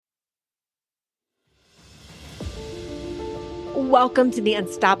Welcome to the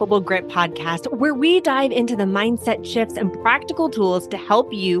Unstoppable Grit podcast, where we dive into the mindset shifts and practical tools to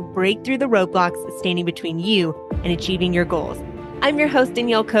help you break through the roadblocks standing between you and achieving your goals. I'm your host,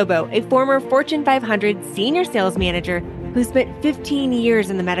 Danielle Cobo, a former Fortune 500 senior sales manager who spent 15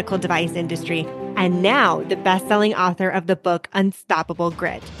 years in the medical device industry and now the best-selling author of the book, Unstoppable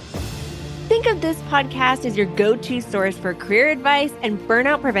Grit. Think of this podcast as your go-to source for career advice and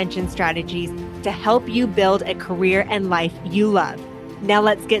burnout prevention strategies to help you build a career and life you love. Now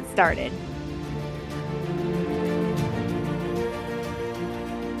let's get started.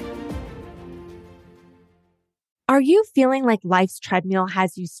 Are you feeling like life's treadmill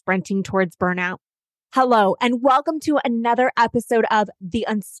has you sprinting towards burnout? Hello, and welcome to another episode of the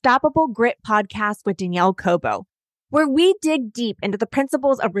Unstoppable Grit podcast with Danielle Cobo, where we dig deep into the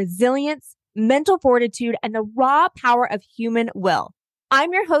principles of resilience, mental fortitude, and the raw power of human will.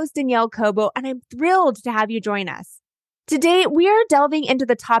 I'm your host, Danielle Cobo, and I'm thrilled to have you join us. Today, we are delving into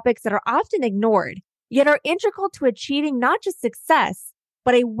the topics that are often ignored, yet are integral to achieving not just success,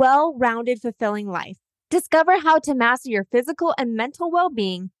 but a well-rounded, fulfilling life. Discover how to master your physical and mental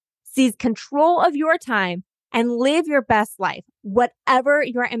well-being, seize control of your time, and live your best life, whatever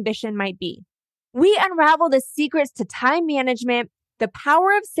your ambition might be. We unravel the secrets to time management, the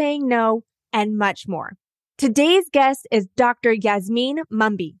power of saying no, and much more. Today's guest is Dr. Yasmene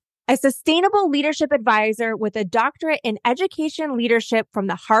Mumby, a sustainable leadership advisor with a doctorate in education leadership from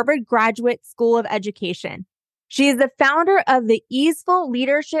the Harvard Graduate School of Education. She is the founder of the Easeful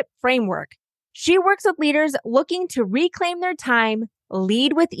Leadership Framework. She works with leaders looking to reclaim their time,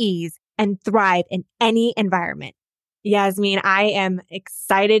 lead with ease, and thrive in any environment. Yasmene, I am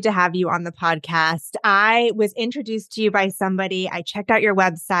excited to have you on the podcast. I was introduced to you by somebody. I checked out your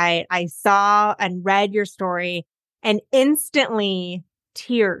website. I saw and read your story, and instantly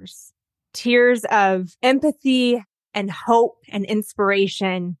tears of empathy and hope and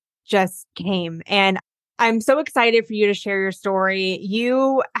inspiration just came. And I'm so excited for you to share your story.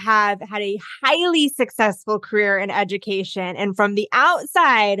 You have had a highly successful career in education, and from the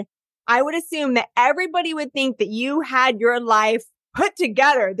outside, I would assume that everybody would think that you had your life put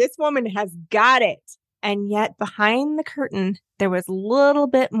together. This woman has got it. And yet behind the curtain, there was a little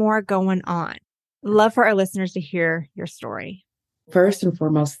bit more going on. Love for our listeners to hear your story. First and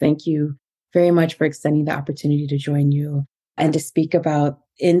foremost, thank you very much for extending the opportunity to join you and to speak about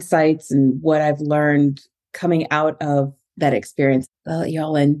insights and what I've learned coming out of that experience. I'll let you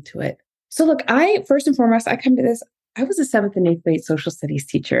all into it. So look, first and foremost, I come to this. I was a 7th and 8th grade social studies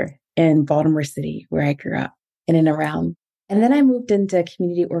teacher in Baltimore City, where I grew up, in and around. And then I moved into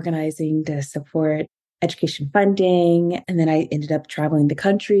community organizing to support education funding. And then I ended up traveling the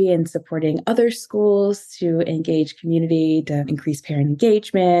country and supporting other schools to engage community, to increase parent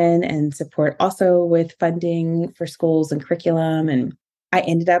engagement and support also with funding for schools and curriculum. And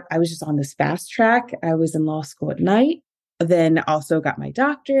I was just on this fast track. I was in law school at night, then also got my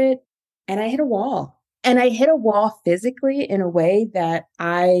doctorate, and I hit a wall. And I hit a wall physically in a way that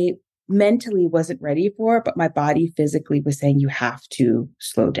I mentally wasn't ready for, but my body physically was saying, you have to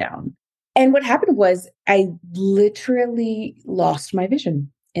slow down. And what happened was I literally lost my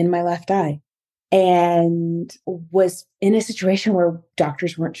vision in my left eye and was in a situation where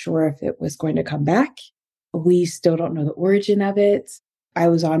doctors weren't sure if it was going to come back. We still don't know the origin of it. I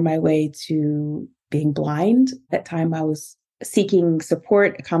was on my way to being blind. At that time, I was seeking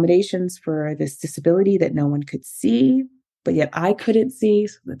support accommodations for this disability that no one could see, but yet I couldn't see.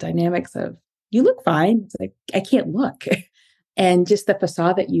 So the dynamics of, you look fine. It's like, I can't look. And just the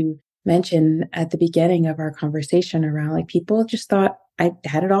facade that you mentioned at the beginning of our conversation around, like, people just thought I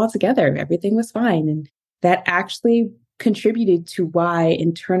had it all together. Everything was fine. And that actually contributed to why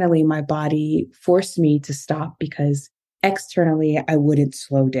internally my body forced me to stop, because externally I wouldn't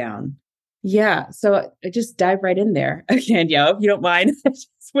slow down. Yeah. So I just dive right in there again. Yeah. If you don't mind, I just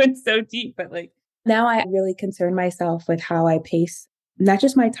went so deep, but like, now I really concern myself with how I pace, not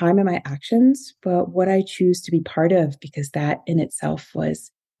just my time and my actions, but what I choose to be part of, because that in itself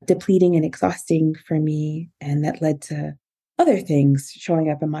was depleting and exhausting for me. And that led to other things showing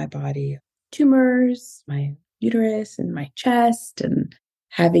up in my body, tumors, my uterus and my chest, and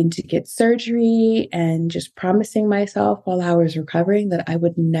having to get surgery, and just promising myself while I was recovering that I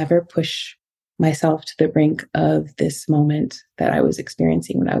would never push myself to the brink of this moment that I was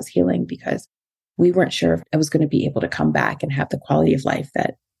experiencing when I was healing, because we weren't sure if I was going to be able to come back and have the quality of life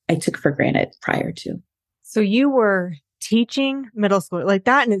that I took for granted prior to. So you were teaching middle school, like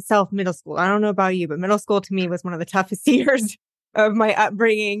that in itself, middle school. I don't know about you, but middle school to me was one of the toughest years of my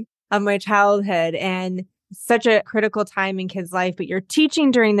upbringing, of my childhood. And such a critical time in kids' life, but you're teaching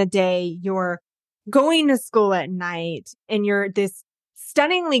during the day, you're going to school at night and you're this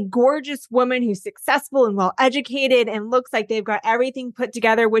stunningly gorgeous woman who's successful and well educated and looks like they've got everything put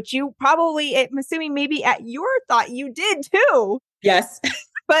together, which you probably, I'm assuming maybe at your thought you did too. Yes.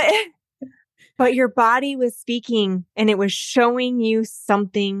 But but your body was speaking and it was showing you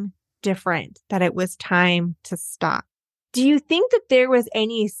something different, that it was time to stop. Do you think that there was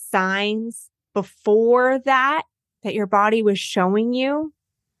any signs before that your body was showing you?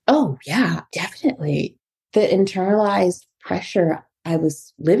 Oh, yeah, definitely. The internalized pressure I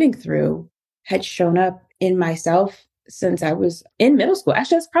was living through had shown up in myself since I was in middle school.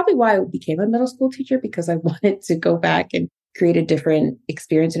 Actually, that's probably why I became a middle school teacher, because I wanted to go back and create a different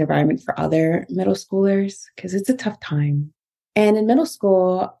experience and environment for other middle schoolers, because it's a tough time. And in middle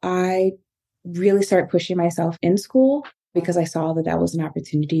school, I really started pushing myself in school because I saw that that was an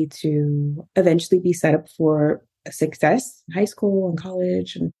opportunity to eventually be set up for success in high school and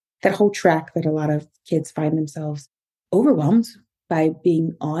college, and that whole track that a lot of kids find themselves overwhelmed by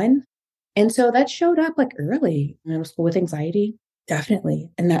being on. And so that showed up like early in middle school with anxiety, definitely.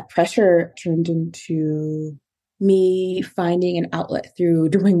 And that pressure turned into me finding an outlet through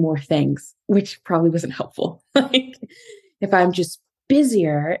doing more things, which probably wasn't helpful. Like if I'm just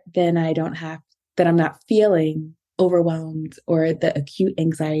busier, then I'm not feeling overwhelmed or the acute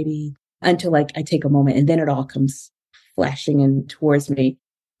anxiety until like I take a moment, and then it all comes flashing in towards me.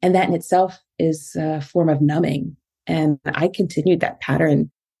 And that in itself is a form of numbing. And I continued that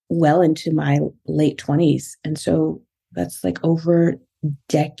pattern well into my late 20s. And so that's like over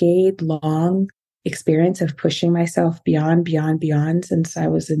decade long experience of pushing myself beyond since I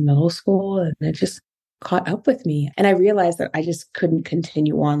was in middle school. And it just caught up with me. And I realized that I just couldn't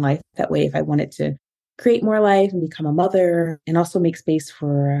continue on life that way if I wanted to create more life and become a mother and also make space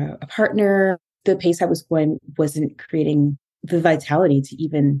for a partner. The pace I was going wasn't creating the vitality to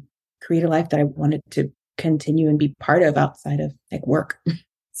even create a life that I wanted to continue and be part of outside of like work.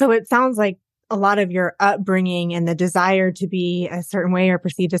 So it sounds like a lot of your upbringing and the desire to be a certain way or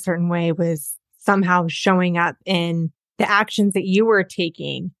perceived a certain way was somehow showing up in the actions that you were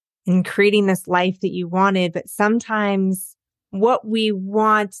taking and creating this life that you wanted. But sometimes what we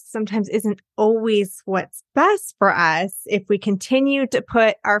want sometimes isn't always what's best for us if we continue to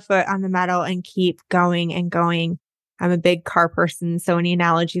put our foot on the metal and keep going and going. I'm a big car person, so any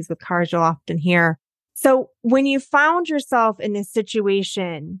analogies with cars you'll often hear. So when you found yourself in this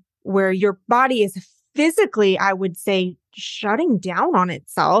situation where your body is physically, I would say, shutting down on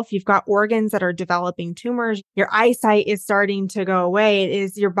itself, you've got organs that are developing tumors, your eyesight is starting to go away, it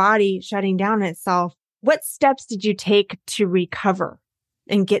is your body shutting down on itself. What steps did you take to recover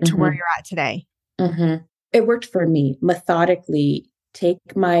and get to where you're at today? It worked for me. Methodically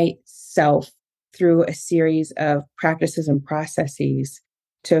take myself through a series of practices and processes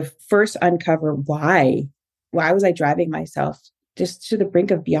to first uncover why was I driving myself just to the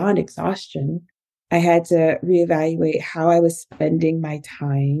brink of beyond exhaustion. I had to reevaluate how I was spending my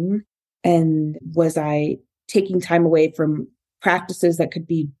time, and was I taking time away from practices that could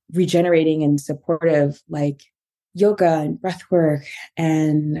be regenerating and supportive, like yoga and breath work,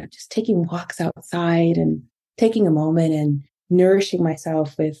 and just taking walks outside and taking a moment and nourishing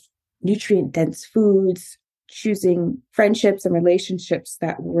myself with nutrient dense foods, choosing friendships and relationships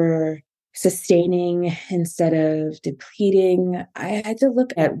that were sustaining instead of depleting. I had to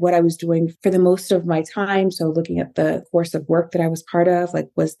look at what I was doing for the most of my time. So looking at the course of work that I was part of, like,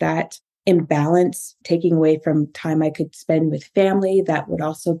 was that imbalance taking away from time I could spend with family that would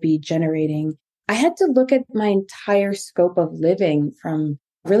also be generating? I had to look at my entire scope of living from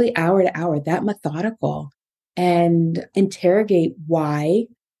really hour to hour, that methodical, and interrogate why,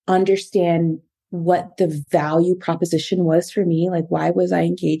 understand what the value proposition was for me. Like, why was I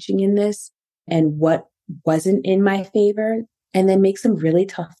engaging in this and what wasn't in my favor? And then make some really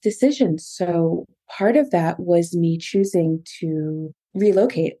tough decisions. So part of that was me choosing to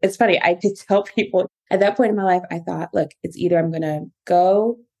relocate. It's funny. I could tell people at that point in my life, I thought, look, it's either I'm going to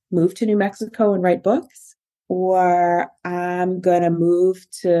go move to New Mexico and write books, or I'm going to move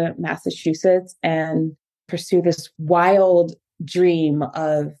to Massachusetts and pursue this wild dream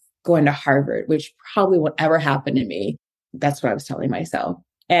of going to Harvard, which probably won't ever happen to me. That's what I was telling myself.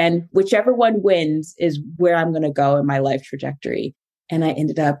 And whichever one wins is where I'm going to go in my life trajectory. And I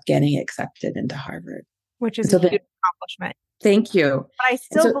ended up getting accepted into Harvard. Which is a huge accomplishment. Thank you. But I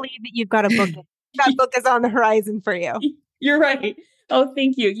still believe that you've got a book. That book is on the horizon for you. You're right. Oh,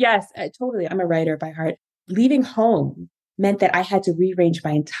 thank you. Yes, totally. I'm a writer by heart. Leaving home meant that I had to rearrange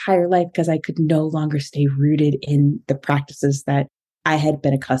my entire life because I could no longer stay rooted in the practices that I had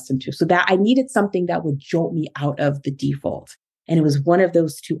been accustomed to. So that I needed something that would jolt me out of the default. And it was one of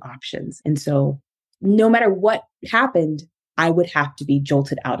those two options. And so no matter what happened, I would have to be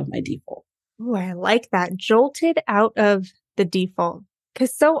jolted out of my default. Oh, I like that. Jolted out of the default.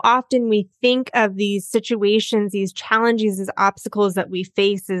 Because so often we think of these situations, these challenges, these obstacles that we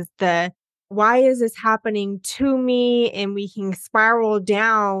face as why is this happening to me? And we can spiral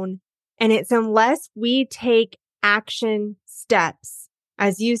down. And it's unless we take action steps,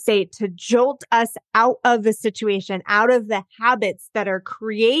 as you say, to jolt us out of the situation, out of the habits that are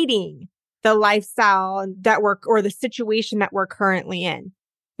creating the lifestyle or the situation that we're currently in.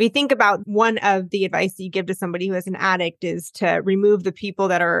 We think about one of the advice you give to somebody who is an addict is to remove the people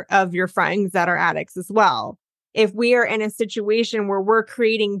that are of your friends that are addicts as well. If we are in a situation where we're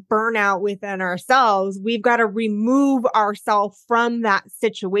creating burnout within ourselves, we've got to remove ourselves from that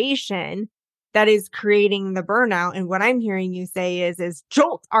situation that is creating the burnout. And what I'm hearing you say is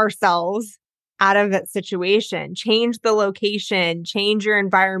jolt ourselves out of that situation, change the location, change your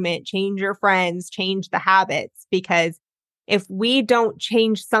environment, change your friends, change the habits, because if we don't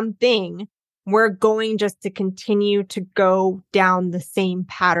change something, we're going just to continue to go down the same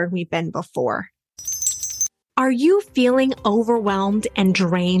pattern we've been before. Are you feeling overwhelmed and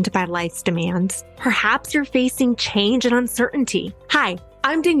drained by life's demands? Perhaps you're facing change and uncertainty. Hi,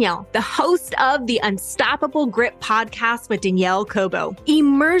 I'm Danielle, the host of the Unstoppable Grit podcast with Danielle Cobo.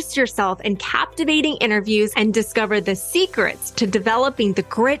 Immerse yourself in captivating interviews and discover the secrets to developing the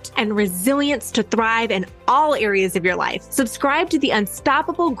grit and resilience to thrive in all areas of your life. Subscribe to the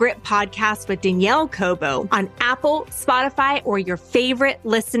Unstoppable Grit podcast with Danielle Cobo on Apple, Spotify, or your favorite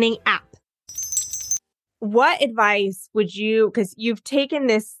listening app. What advice would you, because you've taken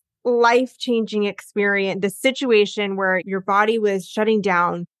this life-changing experience, the situation where your body was shutting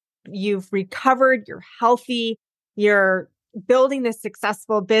down, you've recovered, you're healthy, you're building this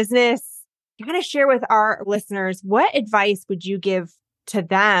successful business. You kind of share with our listeners, what advice would you give to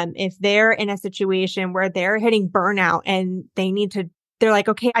them if they're in a situation where they're hitting burnout and they're like,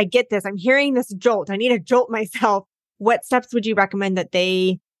 okay, I get this. I'm hearing this jolt. I need to jolt myself. What steps would you recommend that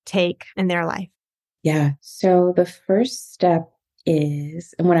they take in their life? Yeah. So the first step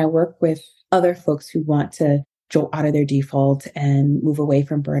is, and when I work with other folks who want to jolt out of their default and move away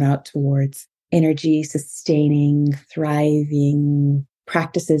from burnout towards energy sustaining, thriving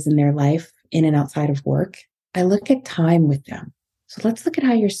practices in their life in and outside of work, I look at time with them. So let's look at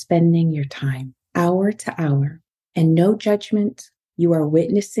how you're spending your time, hour to hour, and no judgment. You are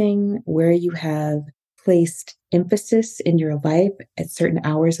witnessing where you have placed emphasis in your life at certain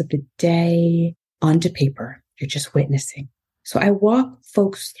hours of the day onto paper. You're just witnessing. So I walk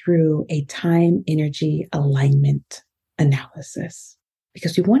folks through a time energy alignment analysis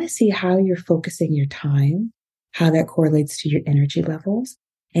because we want to see how you're focusing your time, how that correlates to your energy levels,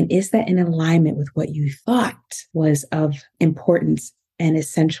 and is that in alignment with what you thought was of importance and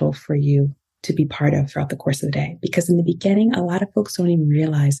essential for you to be part of throughout the course of the day. Because in the beginning, a lot of folks don't even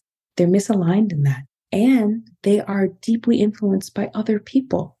realize they're misaligned in that. And they are deeply influenced by other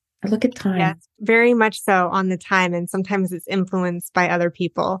people. I look at time. Yes, very much so on the time. And sometimes it's influenced by other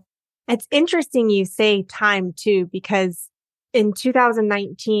people. It's interesting you say time too, because in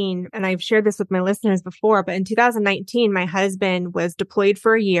 2019, and I've shared this with my listeners before, but in 2019, my husband was deployed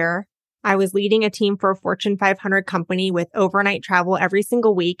for a year. I was leading a team for a Fortune 500 company with overnight travel every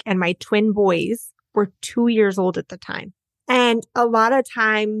single week. And my twin boys were 2 years old at the time. And a lot of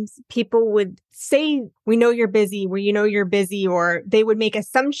times people would say, we know you're busy, or they would make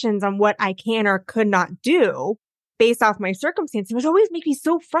assumptions on what I can or could not do based off my circumstances. It would always make me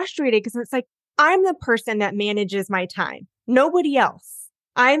so frustrated because it's like, I'm the person that manages my time, nobody else.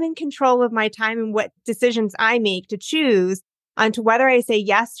 I'm in control of my time and what decisions I make to choose onto whether I say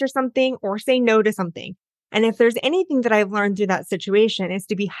yes to something or say no to something. And if there's anything that I've learned through that situation is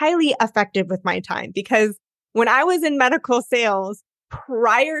to be highly effective with my time, because when I was in medical sales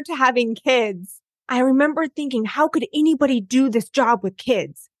prior to having kids, I remember thinking, how could anybody do this job with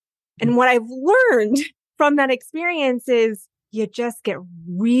kids? And what I've learned from that experience is you just get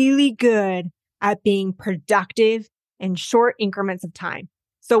really good at being productive in short increments of time.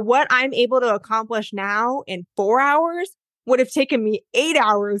 So what I'm able to accomplish now in 4 hours would have taken me 8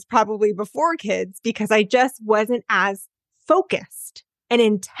 hours probably before kids because I just wasn't as focused and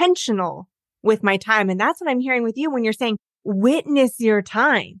intentional with my time. And that's what I'm hearing with you when you're saying, witness your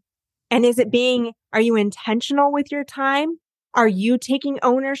time. And are you intentional with your time? Are you taking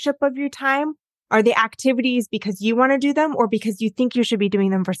ownership of your time? Are the activities because you want to do them or because you think you should be doing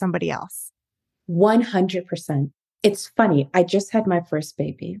them for somebody else? 100%. It's funny. I just had my first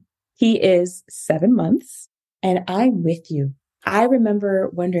baby. He is 7 months and I'm with you. I remember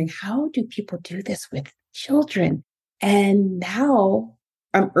wondering, how do people do this with children? And now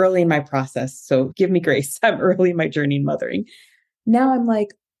I'm early in my process. So give me grace. I'm early in my journey in mothering. Now I'm like,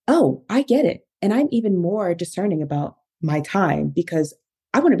 oh, I get it. And I'm even more discerning about my time because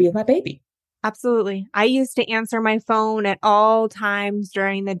I want to be with my baby. Absolutely. I used to answer my phone at all times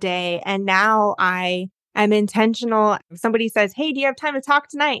during the day. And now I am intentional. If somebody says, hey, do you have time to talk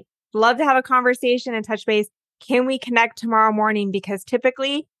tonight? Love to have a conversation and touch base. Can we connect tomorrow morning? Because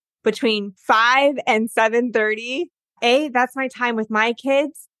typically between 5 and 7:30, A, that's my time with my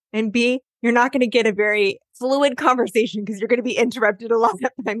kids. And B, you're not going to get a very fluid conversation because you're going to be interrupted a lot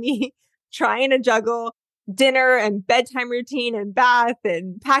by me trying to juggle dinner and bedtime routine and bath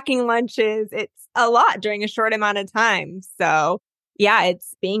and packing lunches. It's a lot during a short amount of time. So yeah,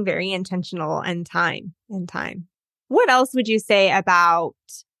 it's being very intentional and time. What else would you say about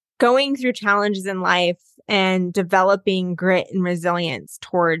going through challenges in life and developing grit and resilience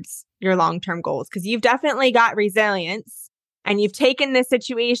towards your long-term goals? Because you've definitely got resilience and you've taken this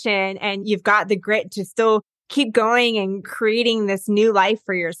situation and you've got the grit to still keep going and creating this new life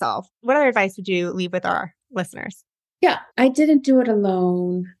for yourself. What other advice would you leave with our listeners? Yeah, I didn't do it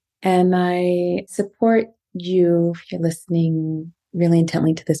alone. And I support you, if you're listening really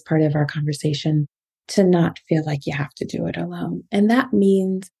intently to this part of our conversation, to not feel like you have to do it alone. And that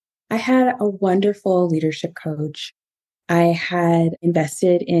means I had a wonderful leadership coach. I had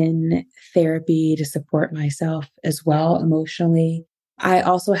invested in therapy to support myself as well emotionally. I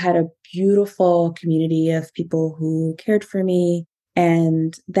also had a beautiful community of people who cared for me.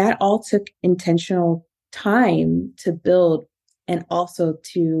 And that all took intentional time to build and also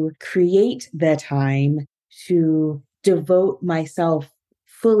to create the time to devote myself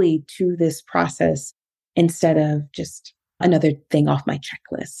fully to this process instead of just another thing off my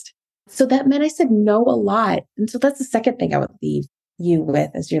checklist. So that meant I said no a lot. And so that's the second thing I would leave you with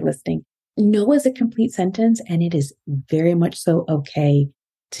as you're listening. No is a complete sentence, and it is very much so okay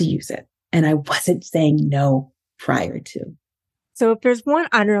to use it. And I wasn't saying no prior to. So if there's one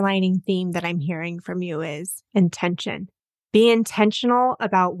underlining theme that I'm hearing from you is intention. Be intentional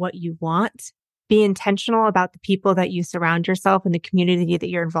about what you want. Be intentional about the people that you surround yourself and the community that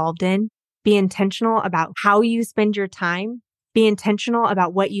you're involved in. Be intentional about how you spend your time. Be intentional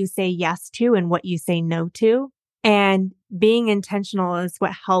about what you say yes to and what you say no to. And being intentional is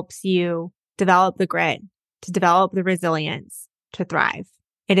what helps you develop the grit, to develop the resilience, to thrive.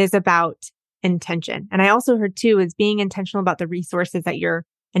 It is about intention. And I also heard too, is being intentional about the resources that you're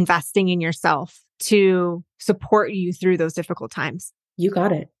investing in yourself to support you through those difficult times. You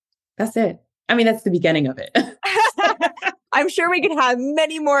got it. That's it. I mean, that's the beginning of it. I'm sure we could have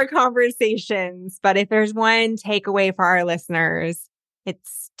many more conversations, but if there's one takeaway for our listeners,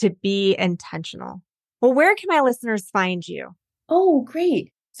 it's to be intentional. Well, where can my listeners find you? Oh,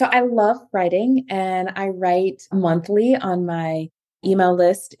 great. So I love writing, and I write monthly on my email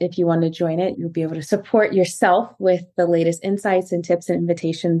list. If you want to join it, you'll be able to support yourself with the latest insights and tips and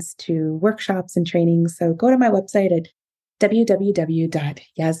invitations to workshops and trainings. So go to my website at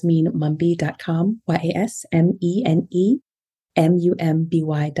www.yasmenemumby.com,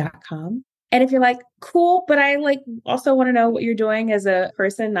 YASMENEMUMBY.com. And if you're like, cool, but I also want to know what you're doing as a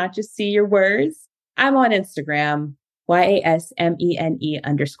person, not just see your words, I'm on Instagram,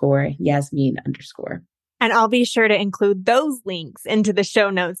 YASMENE_Yasmene_. And I'll be sure to include those links into the show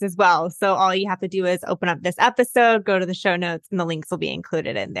notes as well. So all you have to do is open up this episode, go to the show notes, and the links will be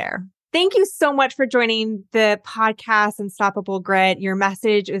included in there. Thank you so much for joining the podcast, Unstoppable Grit. Your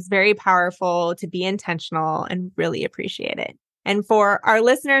message is very powerful, to be intentional, and really appreciate it. And for our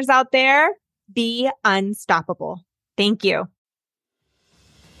listeners out there, be unstoppable. Thank you.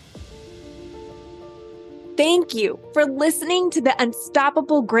 Thank you for listening to the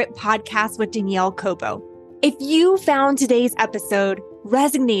Unstoppable Grit podcast with Danielle Cobo. If you found today's episode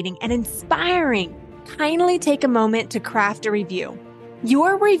resonating and inspiring, kindly take a moment to craft a review.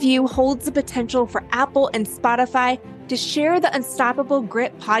 Your review holds the potential for Apple and Spotify to share the Unstoppable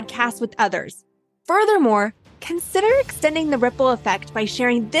Grit podcast with others. Furthermore, consider extending the ripple effect by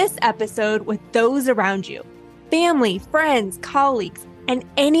sharing this episode with those around you, family, friends, colleagues, and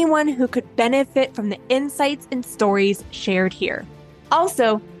anyone who could benefit from the insights and stories shared here.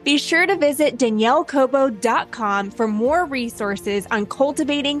 Also, be sure to visit daniellecobo.com for more resources on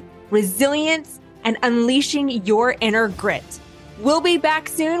cultivating resilience and unleashing your inner grit. We'll be back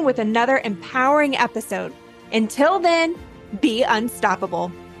soon with another empowering episode. Until then, be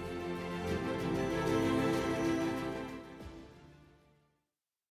unstoppable.